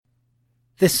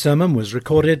This sermon was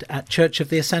recorded at Church of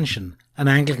the Ascension, an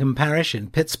Anglican parish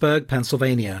in Pittsburgh,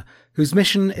 Pennsylvania, whose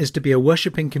mission is to be a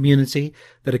worshipping community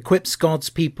that equips God's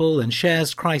people and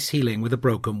shares Christ's healing with a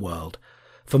broken world.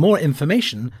 For more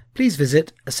information, please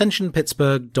visit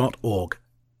ascensionpittsburgh.org.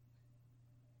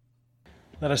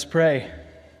 Let us pray.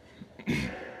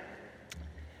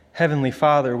 Heavenly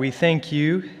Father, we thank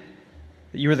you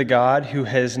that you are the God who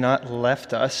has not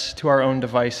left us to our own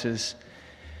devices,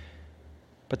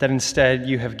 but that instead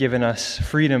you have given us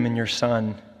freedom in your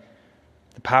Son,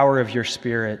 the power of your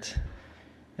Spirit,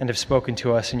 and have spoken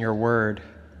to us in your word.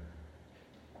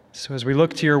 So as we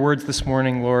look to your words this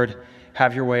morning, Lord,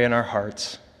 have your way in our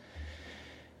hearts.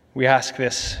 We ask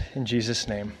this in Jesus'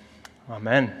 name.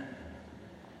 Amen.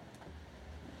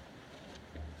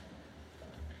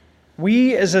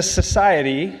 We as a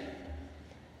society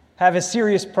have a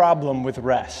serious problem with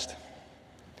rest.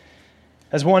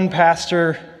 As one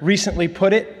pastor recently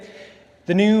put it,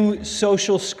 the new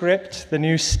social script, the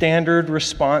new standard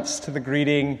response to the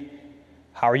greeting,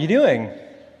 "How are you doing?"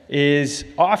 is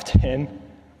often,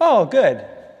 "Oh, good,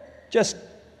 just,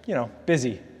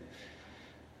 busy."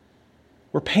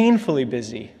 We're painfully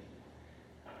busy.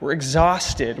 We're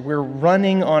exhausted. We're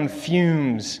running on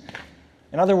fumes.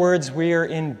 In other words, we're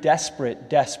in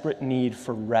desperate need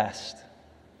for rest.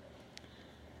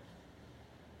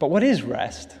 But what is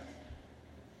rest?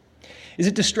 Is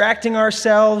it distracting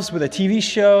ourselves with a TV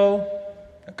show,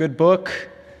 a good book,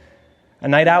 a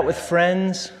night out with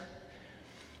friends?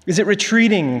 Is it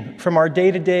retreating from our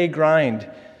day-to-day grind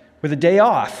with a day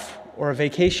off or a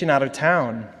vacation out of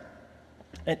town?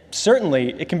 And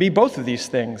certainly, it can be both of these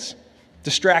things,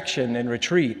 distraction and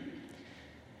retreat.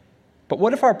 But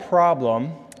what if our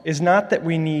problem is not that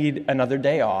we need another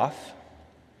day off?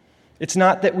 It's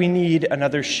not that we need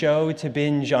another show to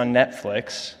binge on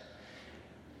Netflix,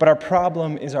 but our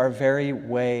problem is our very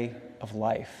way of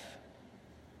life.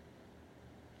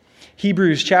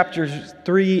 Hebrews chapters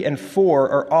 3 and 4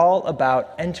 are all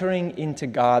about entering into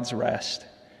God's rest.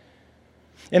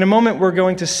 In a moment, we're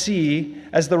going to see,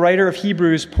 as the writer of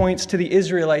Hebrews points to the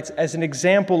Israelites as an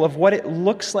example of what it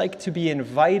looks like to be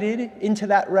invited into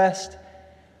that rest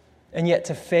and yet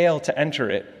to fail to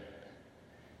enter it.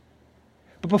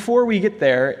 But before we get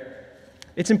there,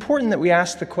 it's important that we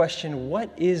ask the question, what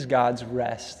is God's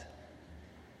rest?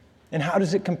 And how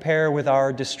does it compare with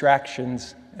our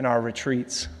distractions and our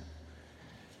retreats?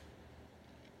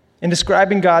 In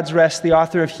describing God's rest, the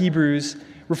author of Hebrews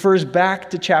refers back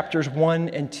to chapters 1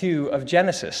 and 2 of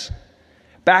Genesis,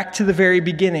 back to the very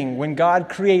beginning when God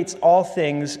creates all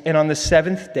things, and on the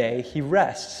seventh day he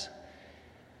rests.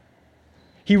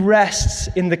 He rests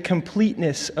in the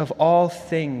completeness of all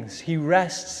things. He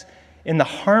rests in the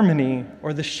harmony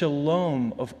or the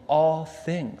shalom of all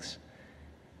things.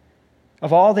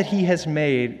 Of all that he has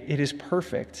made, it is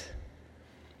perfect.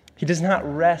 He does not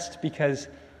rest because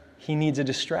he needs a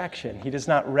distraction. He does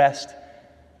not rest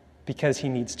because he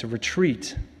needs to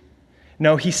retreat.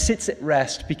 No, he sits at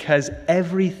rest because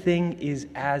everything is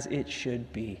as it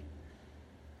should be.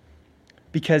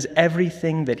 Because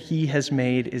everything that he has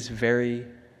made is very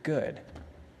good.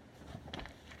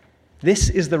 This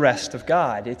is the rest of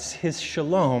God. It's his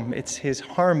shalom, it's his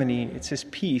harmony, it's his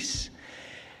peace.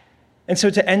 And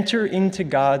so to enter into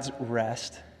God's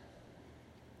rest,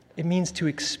 it means to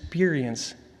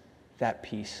experience that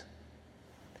peace.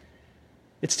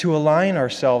 It's to align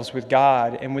ourselves with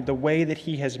God and with the way that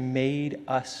he has made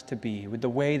us to be, with the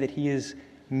way that he has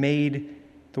made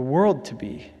the world to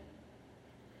be.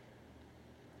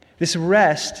 This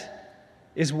rest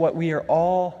is what we are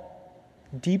all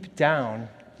deep down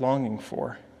longing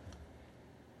for.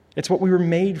 It's what we were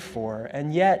made for,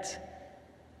 and yet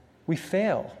we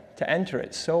fail to enter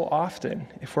it so often,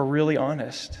 if we're really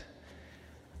honest.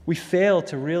 We fail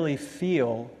to really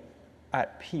feel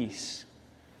at peace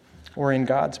or in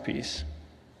God's peace.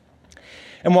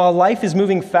 And while life is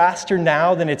moving faster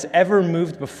now than it's ever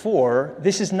moved before,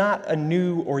 this is not a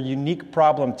new or unique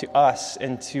problem to us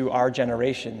and to our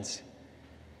generations.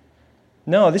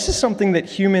 No, this is something that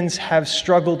humans have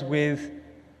struggled with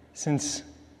since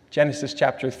Genesis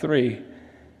chapter 3.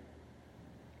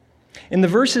 In the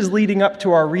verses leading up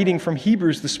to our reading from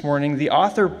Hebrews this morning, the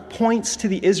author points to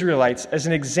the Israelites as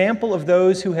an example of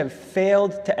those who have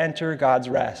failed to enter God's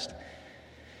rest.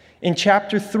 In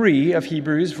chapter 3 of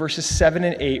Hebrews, verses 7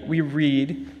 and 8, we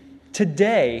read,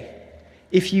 "Today,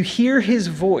 if you hear his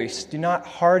voice, do not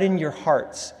harden your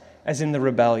hearts as in the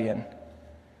rebellion."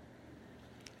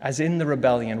 As in the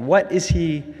rebellion. What is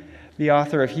he, the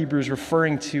author of Hebrews,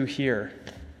 referring to here?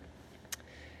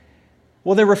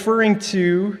 Well, they're referring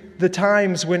to the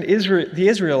times when the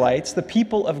Israelites, the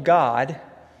people of God,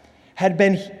 had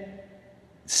been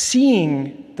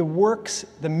seeing the works,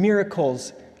 the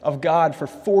miracles of God for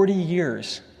 40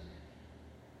 years,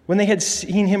 when they had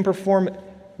seen him perform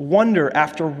wonder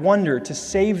after wonder to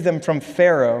save them from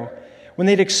Pharaoh, when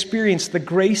they'd experienced the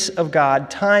grace of God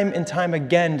time and time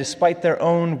again despite their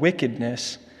own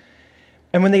wickedness,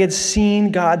 and when they had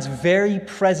seen God's very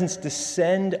presence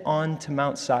descend onto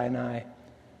Mount Sinai,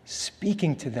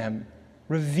 speaking to them,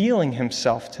 revealing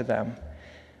himself to them.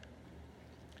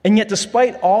 And yet,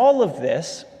 despite all of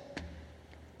this,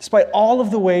 despite all of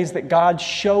the ways that God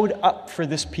showed up for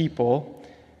this people,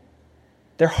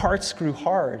 their hearts grew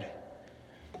hard.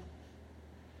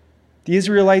 The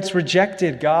Israelites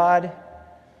rejected God.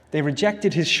 They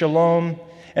rejected his shalom,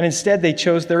 and instead they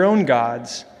chose their own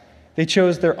gods. They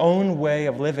chose their own way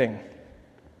of living.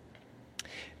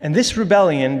 And this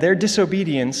rebellion, their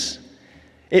disobedience,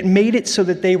 it made it so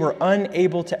that they were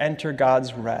unable to enter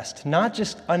God's rest. Not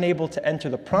just unable to enter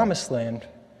the promised land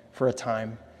for a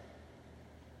time,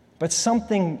 but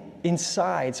something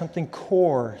inside, something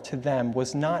core to them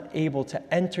was not able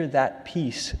to enter that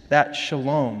peace, that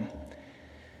shalom.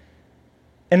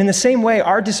 And in the same way,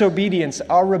 our disobedience,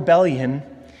 our rebellion,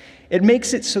 it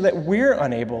makes it so that we're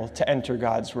unable to enter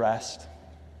God's rest.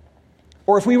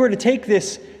 Or if we were to take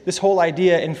this whole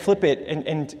idea and flip it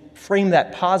and frame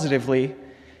that positively,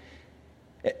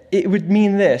 it would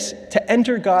mean this: to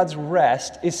enter God's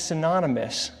rest is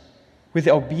synonymous with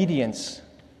obedience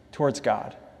towards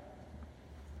God.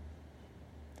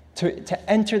 To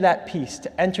enter that peace,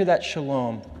 to enter that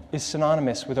shalom, is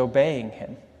synonymous with obeying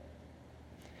him.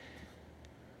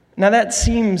 Now that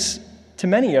seems to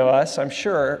many of us, I'm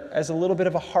sure, as a little bit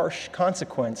of a harsh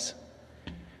consequence,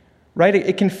 right?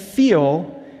 It can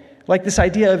feel like this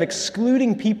idea of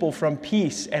excluding people from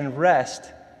peace and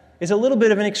rest is a little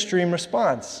bit of an extreme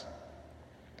response.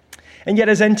 And yet,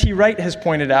 as N.T. Wright has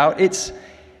pointed out, this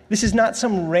is not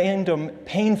some random,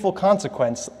 painful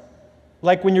consequence,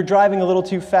 like when you're driving a little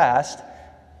too fast,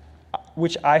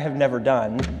 which I have never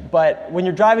done, but when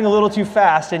you're driving a little too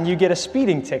fast and you get a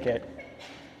speeding ticket,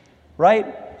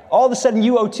 right? All of a sudden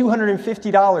you owe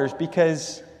 $250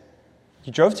 because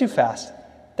you drove too fast.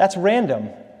 That's random.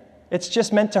 It's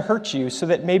just meant to hurt you so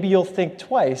that maybe you'll think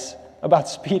twice about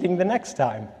speeding the next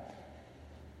time.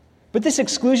 But this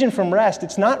exclusion from rest,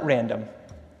 it's not random.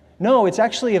 No, it's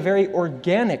actually a very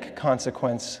organic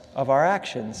consequence of our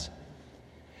actions.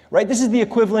 Right? This is the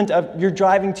equivalent of you're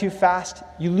driving too fast,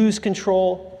 you lose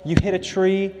control, you hit a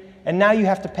tree, and now you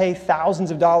have to pay thousands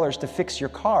of dollars to fix your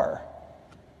car.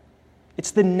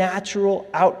 It's the natural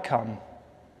outcome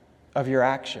of your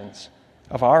actions,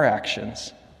 of our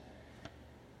actions.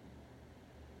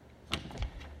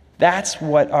 That's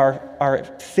what our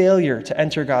failure to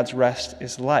enter God's rest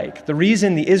is like. The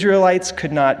reason the Israelites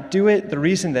could not do it, the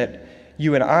reason that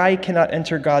you and I cannot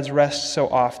enter God's rest so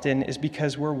often is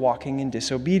because we're walking in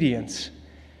disobedience.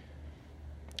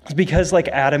 It's because, like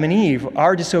Adam and Eve,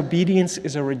 our disobedience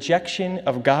is a rejection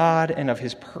of God and of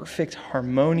his perfect,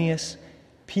 harmonious,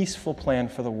 peaceful plan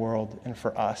for the world and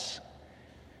for us.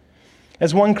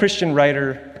 As one Christian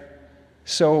writer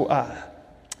so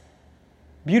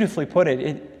beautifully put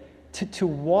it, to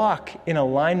walk in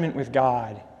alignment with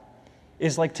God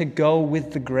is like to go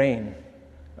with the grain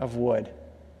of wood.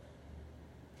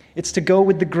 It's to go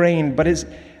with the grain, but as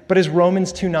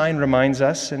Romans 2:9 reminds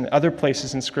us, and other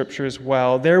places in Scripture as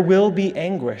well, there will be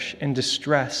anguish and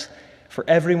distress for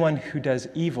everyone who does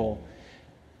evil.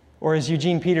 Or as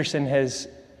Eugene Peterson has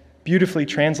beautifully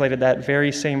translated that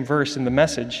very same verse in the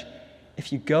Message,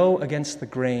 if you go against the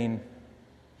grain,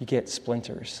 you get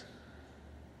splinters.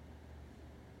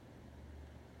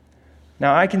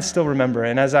 Now, I can still remember,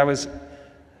 and as I was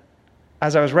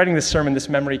writing this sermon, this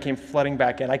memory came flooding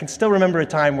back in. I can still remember a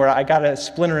time where I got a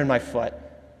splinter in my foot.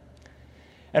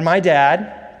 And my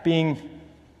dad, being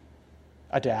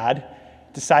a dad,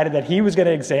 decided that he was going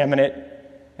to examine it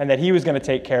and that he was going to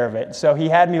take care of it. So he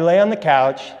had me lay on the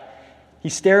couch, he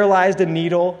sterilized a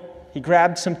needle, he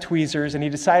grabbed some tweezers, and he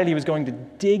decided he was going to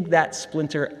dig that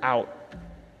splinter out.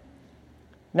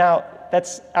 Now,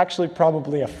 that's actually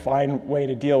probably a fine way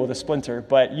to deal with a splinter,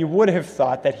 but you would have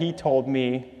thought that he told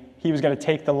me he was going to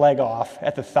take the leg off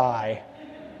at the thigh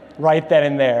right then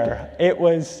and there.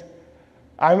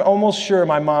 I'm almost sure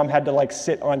my mom had to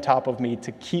sit on top of me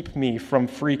to keep me from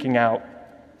freaking out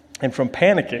and from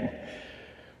panicking.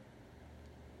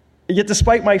 Yet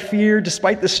despite my fear,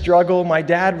 despite the struggle, my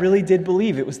dad really did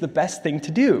believe it was the best thing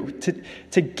to do,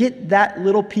 to get that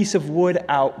little piece of wood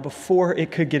out before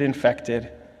it could get infected.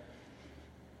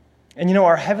 And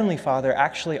our Heavenly Father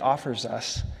actually offers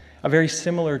us a very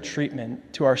similar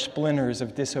treatment to our splinters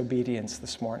of disobedience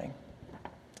this morning.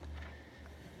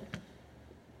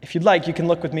 If you'd like, you can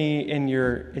look with me in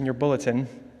your bulletin.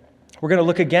 We're going to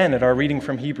look again at our reading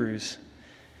from Hebrews.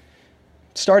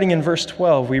 Starting in verse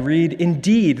 12, we read,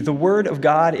 "Indeed, the word of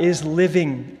God is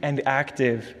living and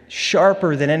active,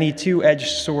 sharper than any two-edged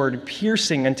sword,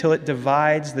 piercing until it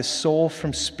divides the soul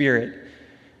from spirit,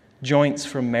 joints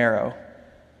from marrow."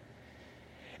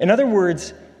 In other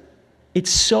words,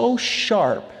 it's so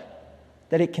sharp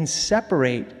that it can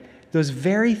separate those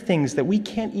very things that we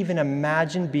can't even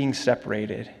imagine being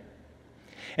separated.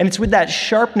 And it's with that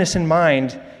sharpness in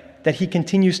mind that he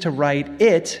continues to write,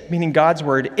 it, meaning God's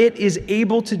word, it is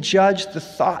able to judge the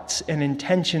thoughts and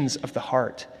intentions of the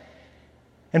heart.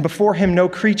 And before him no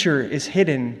creature is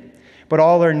hidden, but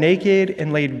all are naked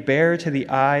and laid bare to the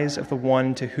eyes of the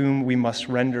one to whom we must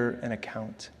render an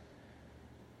account.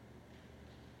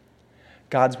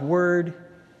 God's word,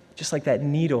 just like that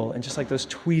needle and just like those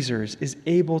tweezers, is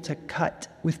able to cut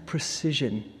with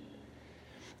precision,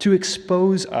 to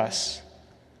expose us,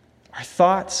 our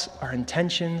thoughts, our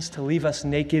intentions, to leave us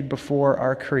naked before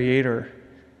our Creator.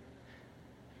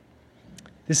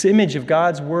 This image of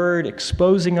God's word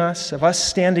exposing us, of us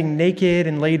standing naked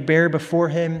and laid bare before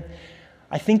him,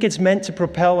 I think it's meant to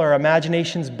propel our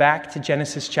imaginations back to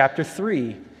Genesis chapter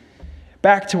 3,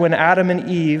 back to when Adam and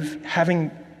Eve, having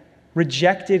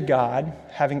rejected God,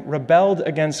 having rebelled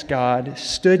against God,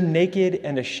 stood naked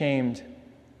and ashamed.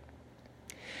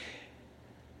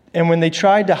 And when they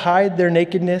tried to hide their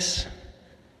nakedness,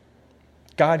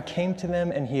 God came to them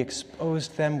and he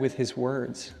exposed them with his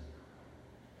words.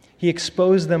 He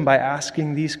exposed them by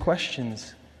asking these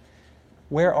questions.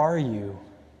 Where are you?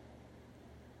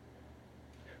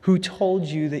 Who told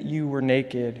you that you were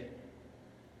naked?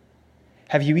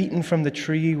 Have you eaten from the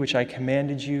tree which I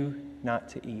commanded you not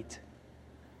to eat?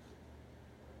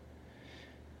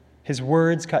 His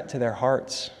words cut to their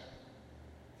hearts.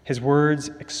 His words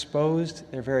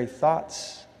exposed their very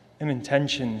thoughts and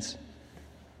intentions.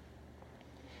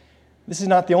 This is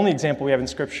not the only example we have in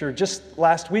Scripture. Just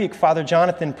last week, Father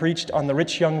Jonathan preached on the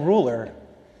rich young ruler.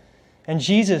 And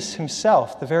Jesus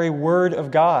himself, the very Word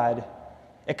of God,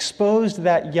 exposed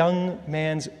that young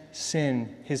man's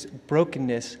sin, his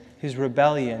brokenness, his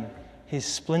rebellion, his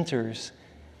splinters,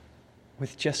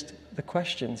 with just the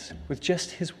questions, with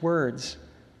just his words.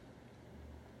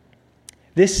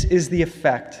 This is the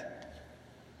effect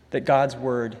that God's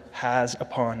word has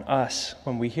upon us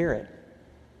when we hear it.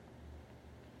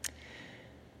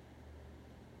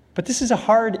 But this is a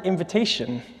hard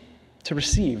invitation to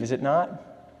receive, is it not?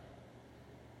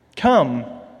 Come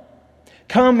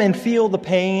and feel the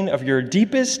pain of your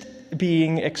deepest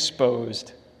being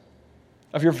exposed,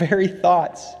 of your very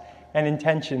thoughts and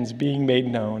intentions being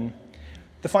made known.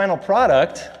 The final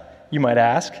product, you might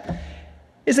ask,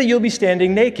 is that you'll be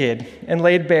standing naked and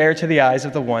laid bare to the eyes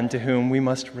of the one to whom we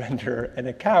must render an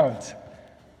account.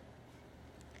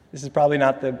 This is probably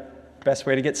not the best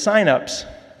way to get sign-ups.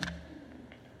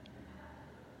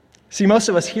 See, most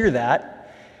of us hear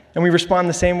that, and we respond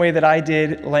the same way that I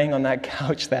did laying on that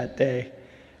couch that day,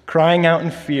 crying out in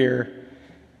fear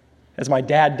as my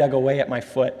dad dug away at my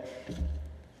foot.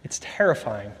 It's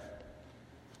terrifying.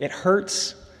 It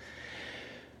hurts.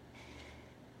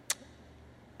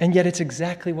 And yet it's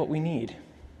exactly what we need.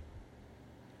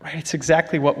 Right? It's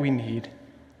exactly what we need.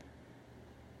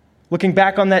 Looking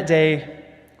back on that day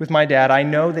with my dad, I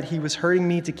know that he was hurting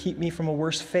me to keep me from a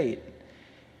worse fate,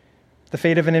 the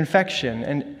fate of an infection.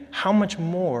 And how much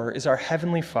more is our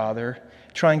Heavenly Father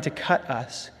trying to cut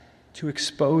us, to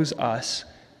expose us,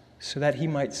 so that he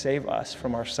might save us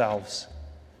from ourselves?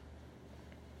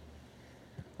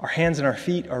 Our hands and our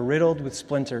feet are riddled with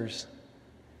splinters,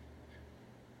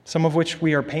 some of which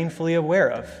we are painfully aware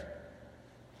of.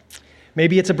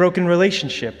 Maybe it's a broken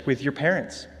relationship with your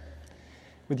parents,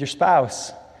 with your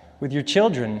spouse, with your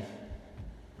children,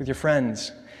 with your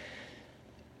friends.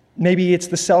 Maybe it's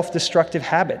the self-destructive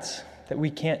habits that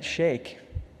we can't shake.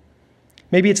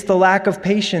 Maybe it's the lack of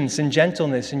patience and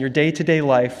gentleness in your day-to-day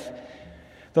life,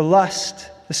 the lust,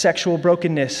 the sexual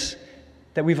brokenness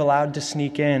that we've allowed to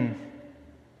sneak in,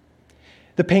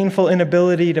 the painful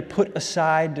inability to put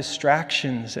aside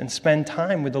distractions and spend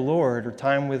time with the Lord or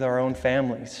time with our own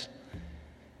families.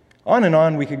 On and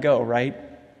on we could go, right?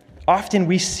 Often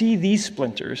we see these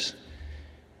splinters.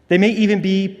 They may even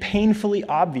be painfully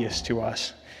obvious to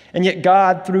us. And yet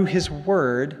God, through his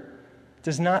word,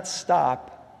 does not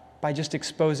stop by just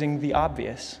exposing the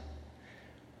obvious.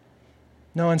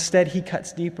 No, instead he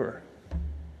cuts deeper.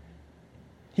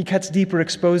 He cuts deeper,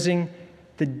 exposing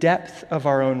the depth of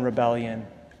our own rebellion,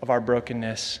 of our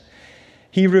brokenness.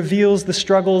 He reveals the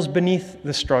struggles beneath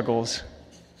the struggles.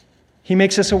 He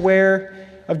makes us aware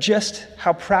of just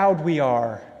how proud we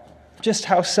are just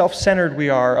how self-centered we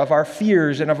are, of our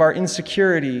fears and of our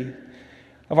insecurity,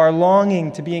 of our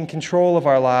longing to be in control of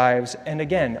our lives, and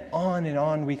again, on and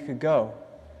on we could go.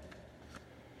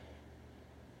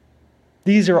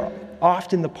 These are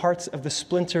often the parts of the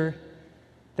splinter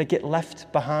that get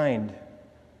left behind.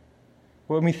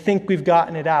 When we think we've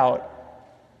gotten it out,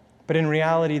 but in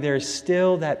reality there is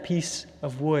still that piece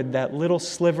of wood, that little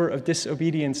sliver of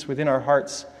disobedience within our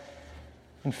hearts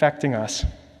infecting us.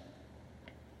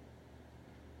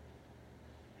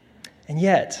 And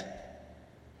yet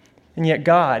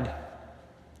God,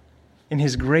 in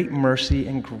His great mercy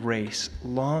and grace,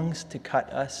 longs to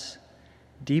cut us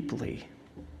deeply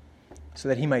so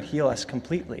that He might heal us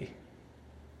completely.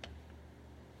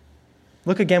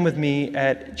 Look again with me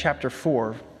at chapter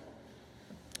 4,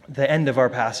 the end of our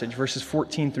passage, verses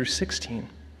 14 through 16.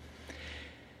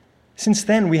 Since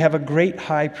then, we have a great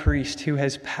high priest who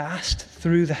has passed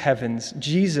through the heavens,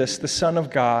 Jesus, the Son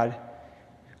of God.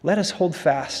 Let us hold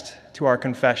fast to our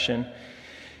confession.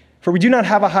 For we do not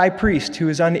have a high priest who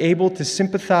is unable to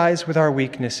sympathize with our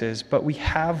weaknesses, but we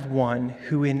have one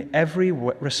who in every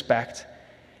respect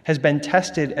has been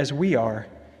tested as we are,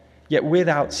 yet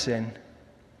without sin.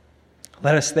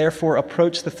 Let us therefore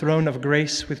approach the throne of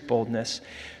grace with boldness,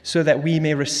 so that we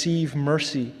may receive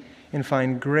mercy and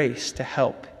find grace to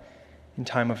help in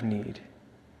time of need.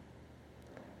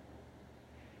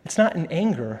 It's not in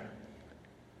anger.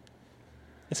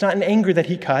 It's not in anger that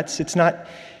He cuts. It's not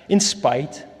in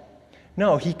spite.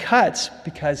 No, He cuts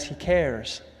because He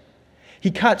cares.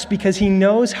 He cuts because He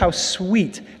knows how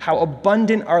sweet, how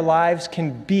abundant our lives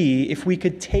can be if we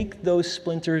could take those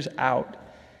splinters out.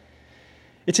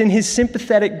 It's in His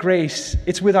sympathetic grace,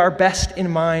 it's with our best in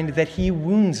mind that He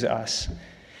wounds us.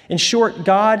 In short,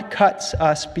 God cuts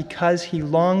us because He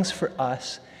longs for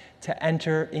us to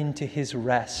enter into His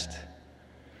rest.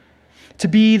 To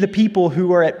be the people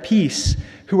who are at peace,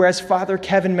 who, as Father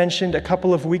Kevin mentioned a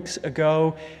couple of weeks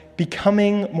ago,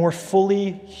 becoming more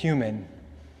fully human,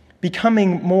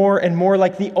 becoming more and more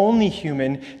like the only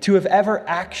human to have ever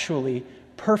actually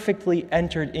perfectly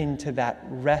entered into that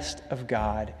rest of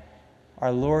God,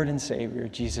 our Lord and Savior,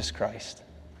 Jesus Christ.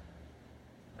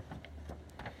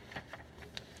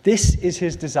 This is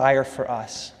His desire for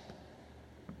us.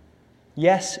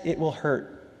 Yes, it will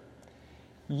hurt.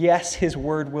 Yes, His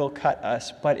word will cut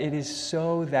us, but it is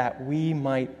so that we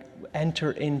might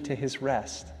enter into His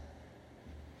rest.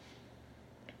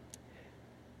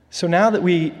 So now that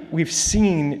we've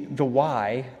seen the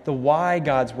why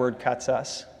God's word cuts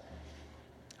us,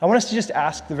 I want us to just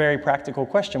ask the very practical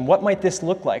question: what might this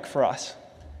look like for us?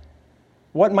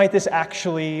 What might this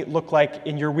actually look like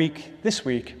in your week this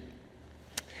week?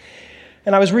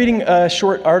 And I was reading a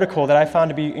short article that I found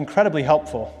to be incredibly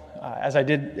helpful as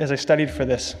I studied for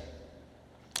this.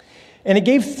 And it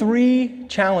gave 3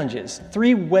 challenges,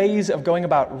 3 ways of going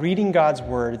about reading God's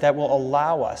word that will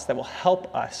allow us, that will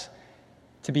help us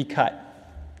to be cut,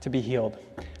 to be healed.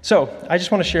 So I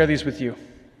just want to share these with you.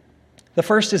 The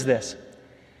first is this: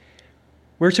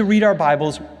 we're to read our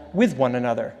Bibles with one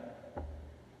another.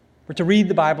 We're to read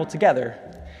the Bible together.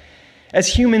 As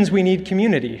humans, we need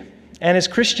community. And as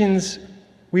Christians,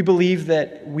 we believe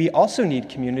that we also need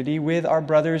community with our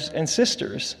brothers and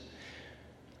sisters.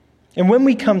 And when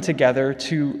we come together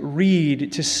to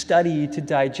read, to study, to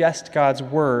digest God's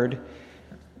word,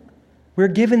 we're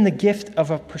given the gift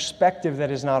of a perspective that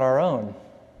is not our own.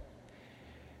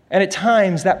 And at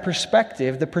times, that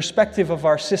perspective, the perspective of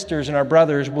our sisters and our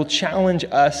brothers, will challenge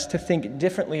us to think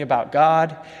differently about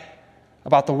God,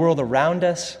 about the world around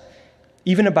us,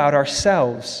 even about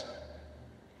ourselves.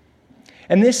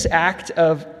 And this act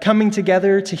of coming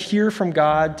together to hear from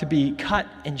God, to be cut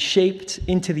and shaped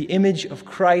into the image of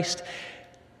Christ,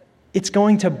 it's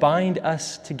going to bind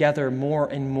us together more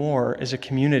and more as a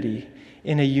community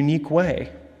in a unique way.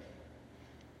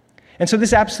 And so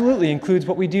this absolutely includes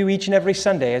what we do each and every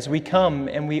Sunday as we come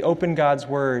and we open God's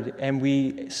Word and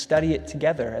we study it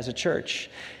together as a church.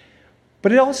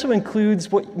 But it also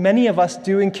includes what many of us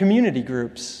do in community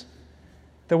groups,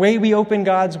 the way we open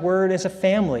God's Word as a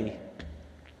family,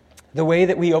 the way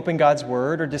that we open God's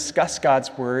Word or discuss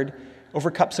God's Word over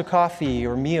cups of coffee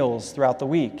or meals throughout the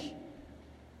week.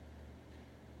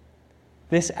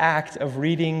 This act of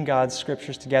reading God's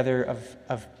Scriptures together,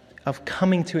 of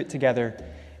coming to it together,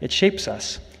 it shapes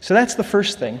us. So that's the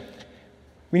first thing.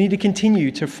 We need to continue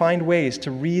to find ways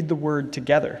to read the Word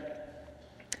together.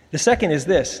 The second is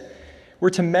this: we're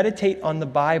to meditate on the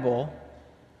Bible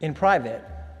in private.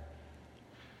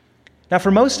 Now, for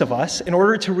most of us, in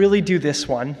order to really do this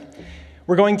one,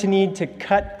 we're going to need to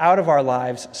cut out of our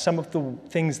lives some of the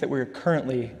things that we're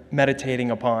currently meditating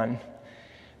upon.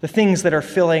 the things that are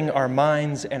filling our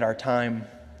minds and our time.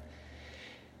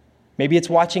 Maybe it's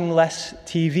watching less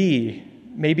TV.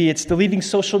 Maybe it's deleting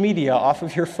social media off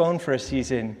of your phone for a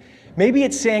season. Maybe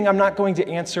it's saying, I'm not going to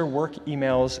answer work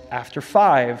emails after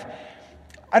 5.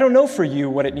 I don't know for you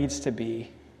what it needs to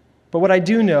be, but what I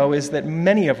do know is that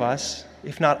many of us,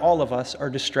 if not all of us, are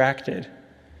distracted.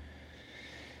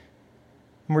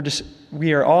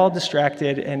 We are all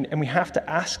distracted, and we have to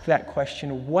ask that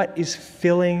question, what is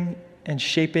filling and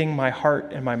shaping my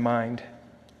heart and my mind?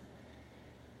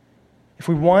 If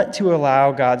we want to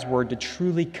allow God's word to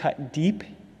truly cut deep,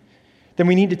 then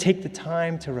we need to take the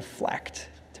time to reflect,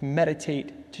 to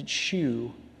meditate, to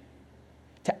chew,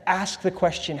 to ask the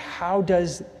question, how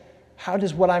does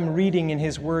what I'm reading in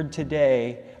his word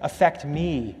today affect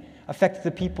me, affect the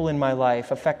people in my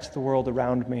life, affect the world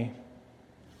around me?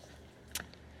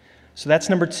 So that's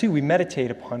number 2, we meditate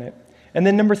upon it. And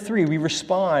then number 3, we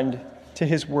respond to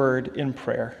his word in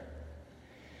prayer.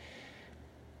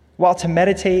 While to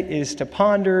meditate is to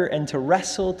ponder and to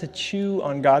wrestle, to chew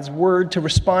on God's word, to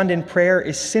respond in prayer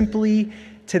is simply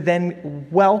to then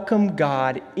welcome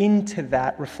God into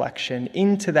that reflection,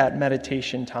 into that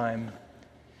meditation time.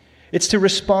 It's to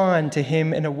respond to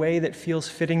him in a way that feels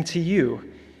fitting to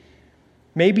you.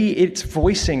 Maybe it's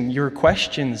voicing your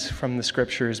questions from the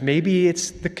scriptures. Maybe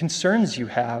it's the concerns you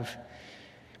have.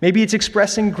 Maybe it's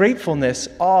expressing gratefulness,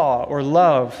 awe, or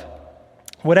love.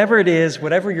 Whatever it is,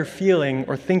 whatever you're feeling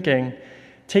or thinking,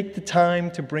 take the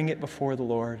time to bring it before the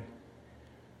Lord.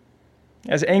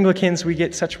 As Anglicans, we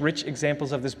get such rich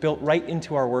examples of this built right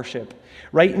into our worship,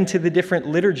 right into the different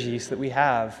liturgies that we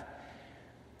have.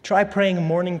 Try praying a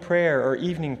morning prayer or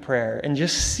evening prayer and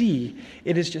just see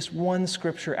it is just one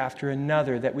scripture after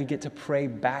another that we get to pray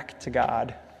back to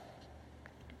God.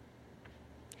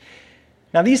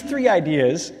 Now, these 3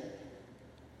 ideas,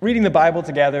 reading the Bible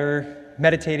together,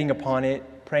 meditating upon it,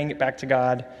 praying it back to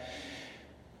God,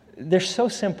 they're so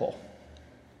simple,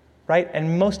 right?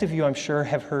 And most of you, I'm sure,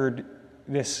 have heard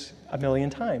this a million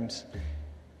times.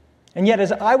 And yet,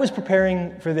 as I was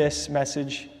preparing for this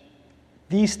message,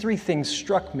 these 3 things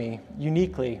struck me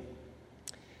uniquely.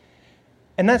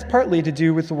 And that's partly to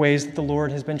do with the ways that the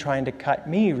Lord has been trying to cut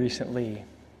me recently,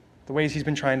 the ways he's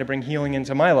been trying to bring healing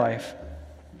into my life.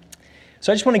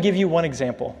 So I just want to give you one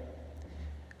example,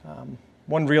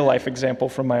 one real-life example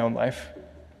from my own life.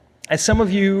 As some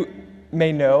of you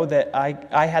may know, that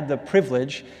I had the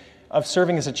privilege of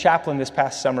serving as a chaplain this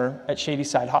past summer at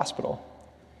Shadyside Hospital.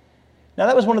 Now,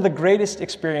 that was one of the greatest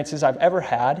experiences I've ever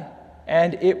had,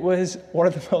 and it was one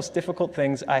of the most difficult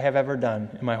things I have ever done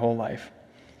in my whole life.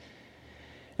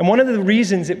 And one of the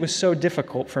reasons it was so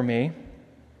difficult for me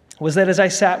was that as I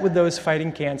sat with those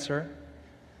fighting cancer,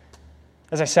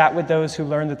 as I sat with those who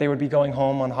learned that they would be going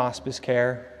home on hospice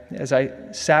care, as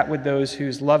I sat with those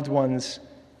whose loved ones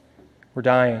were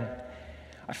dying,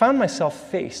 I found myself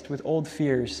faced with old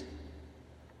fears,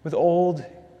 with old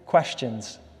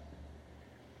questions.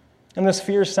 And those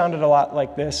fears sounded a lot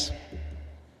like this.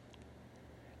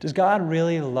 Does God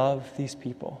really love these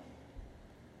people?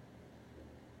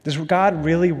 Does God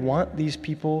really want these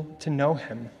people to know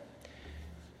him,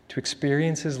 to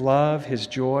experience his love, his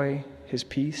joy, his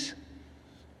peace?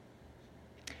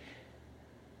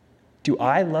 Do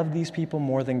I love these people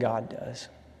more than God does?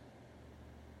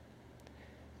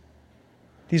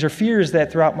 These are fears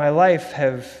that throughout my life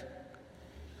have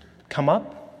come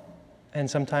up and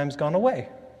sometimes gone away.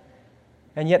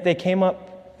 And yet they came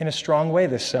up in a strong way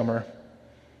this summer.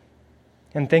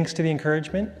 And thanks to the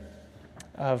encouragement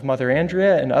of Mother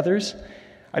Andrea and others,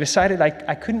 I decided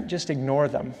I couldn't just ignore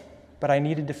them, but I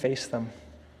needed to face them.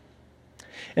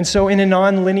 And so in a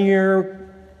non-linear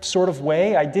sort of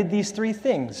way, I did these 3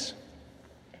 things.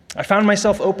 I found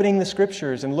myself opening the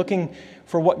scriptures and looking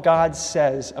for what God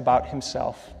says about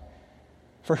himself,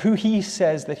 for who he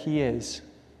says that he is.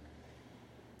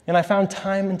 And I found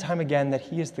time and time again that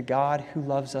he is the God who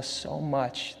loves us so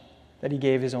much that he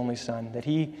gave his only son, that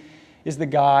he is the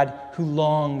God who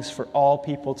longs for all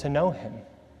people to know him.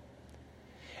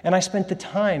 And I spent the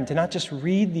time to not just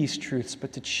read these truths,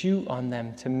 but to chew on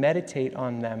them, to meditate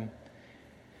on them.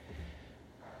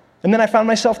 And then I found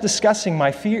myself discussing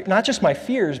my fear, not just my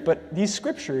fears, but these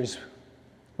scriptures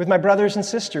with my brothers and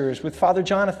sisters, with Father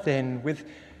Jonathan, with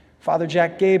Father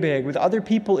Jack Gabig, with other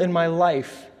people in my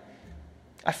life.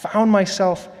 I found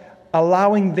myself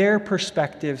allowing their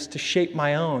perspectives to shape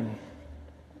my own.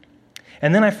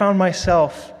 And then I found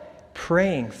myself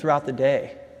praying throughout the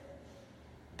day,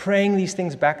 praying these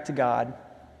things back to God.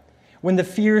 When the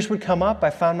fears would come up,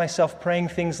 I found myself praying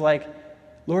things like,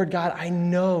 Lord God, I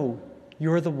know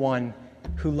you're the one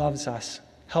who loves us.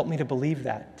 Help me to believe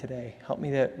that today. Help me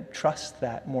to trust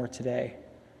that more today.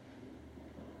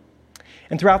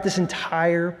 And throughout this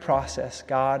entire process,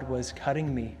 God was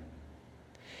cutting me.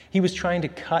 He was trying to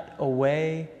cut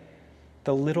away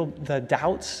the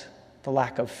doubts, the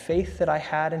lack of faith that I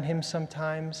had in him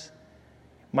sometimes,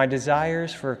 my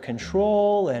desires for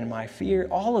control and my fear,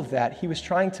 all of that. He was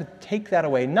trying to take that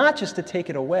away, not just to take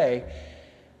it away,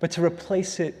 but to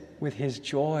replace it with his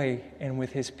joy and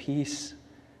with his peace.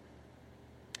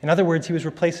 In other words, he was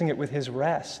replacing it with his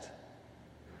rest.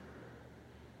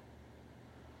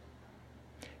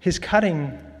 His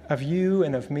cutting of you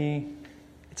and of me,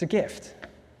 it's a gift.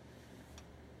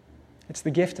 It's the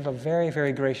gift of a very,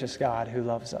 very gracious God who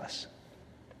loves us.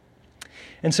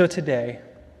 And so today,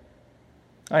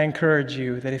 I encourage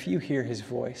you that if you hear his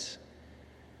voice,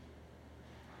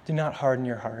 do not harden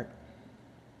your heart.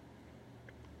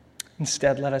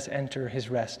 Instead, let us enter his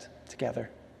rest together.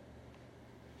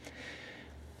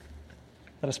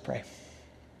 Let us pray.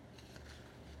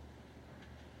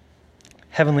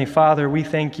 Heavenly Father, we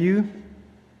thank you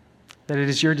that it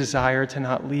is your desire to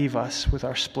not leave us with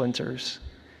our splinters,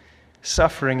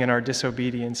 suffering in our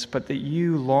disobedience, but that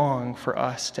you long for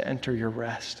us to enter your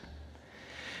rest.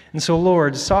 And so,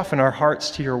 Lord, soften our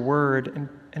hearts to your word,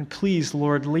 and please,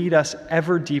 Lord, lead us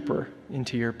ever deeper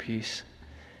into your peace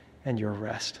and your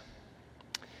rest.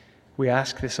 We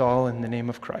ask this all in the name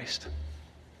of Christ.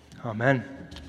 Amen.